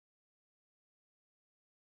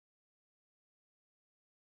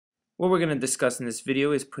What we're going to discuss in this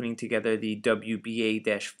video is putting together the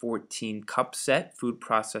WBA-14 cup set food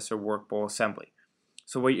processor work bowl assembly.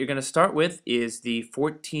 So what you're going to start with is the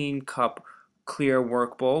 14 cup clear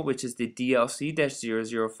work bowl, which is the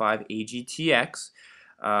DLC-005 AGTX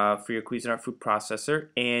for your Cuisinart food processor,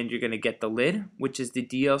 and you're going to get the lid, which is the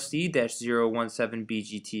DLC-017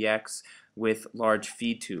 BGTX with large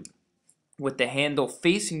feed tube. With the handle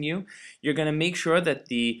facing you, you're going to make sure that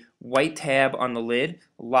the white tab on the lid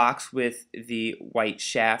locks with the white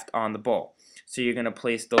shaft on the bowl. So you're going to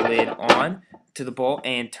place the lid on to the bowl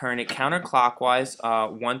and turn it counterclockwise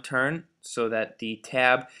one turn so that the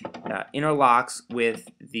tab interlocks with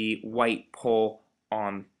the white pole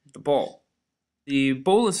on the bowl. The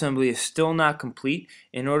bowl assembly is still not complete.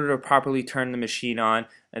 In order to properly turn the machine on,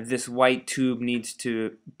 this white tube needs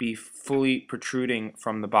to be fully protruding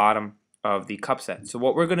from the bottom of the cup set. So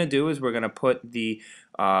what we're going to do is we're going to put the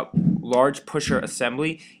large pusher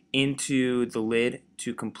assembly into the lid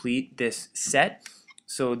to complete this set.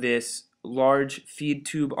 So this large feed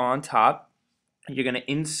tube on top, you're going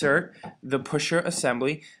to insert the pusher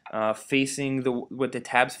assembly facing with the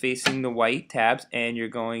tabs facing the white tabs, and you're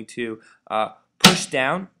going to push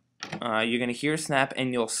down. You're going to hear a snap,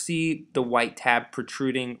 and you'll see the white tab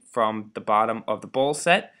protruding from the bottom of the bowl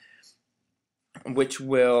set, which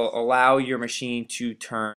will allow your machine to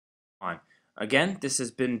turn on. Again, this has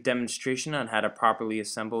been a demonstration on how to properly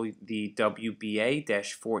assemble the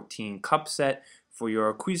WBA-14 cup set for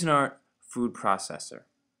your Cuisinart food processor.